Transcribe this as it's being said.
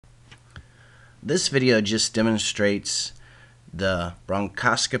This video just demonstrates the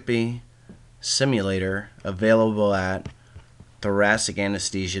bronchoscopy simulator available at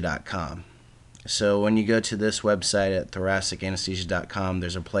thoracicanesthesia.com. So when you go to this website at thoracicanesthesia.com,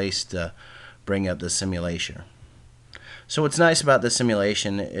 there's a place to bring up the simulation. So what's nice about the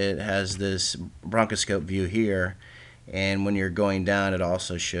simulation, it has this bronchoscope view here, and when you're going down it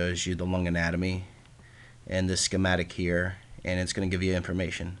also shows you the lung anatomy and the schematic here, and it's going to give you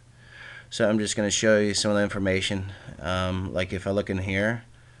information. So I'm just going to show you some of the information. Like if I look in here,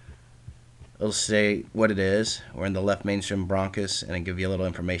 it'll say what it is. We're in the left mainstream bronchus, and it'll give you a little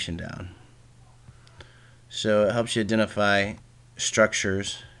information down. So it helps you identify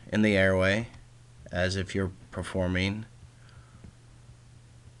structures in the airway as if you're performing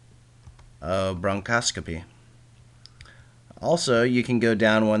a bronchoscopy. Also, you can go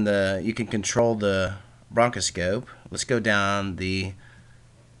down you can control the bronchoscope. Let's go down the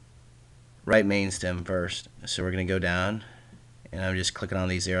right main stem first. So we're going to go down, and I'm just clicking on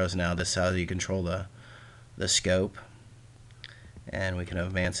these arrows now. This is how you control the scope, and we can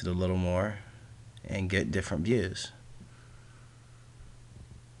advance it a little more and get different views.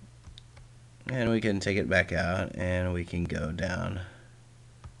 And we can take it back out, and we can go down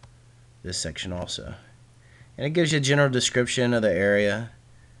this section also. And it gives you a general description of the area.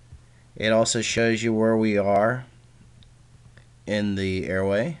 It also shows you where we are in the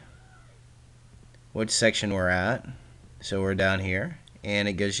airway, which section we're at. So we're down here, and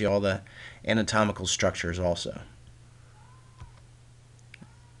it gives you all the anatomical structures also.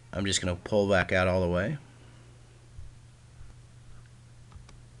 I'm just going to pull back out all the way.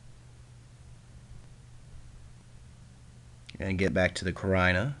 And get back to the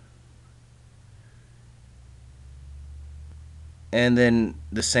carina. And then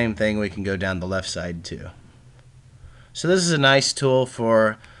the same thing, we can go down the left side too. So this is a nice tool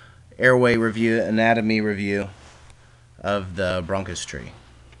for airway review, anatomy review of the bronchus tree.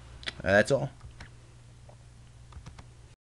 That's all.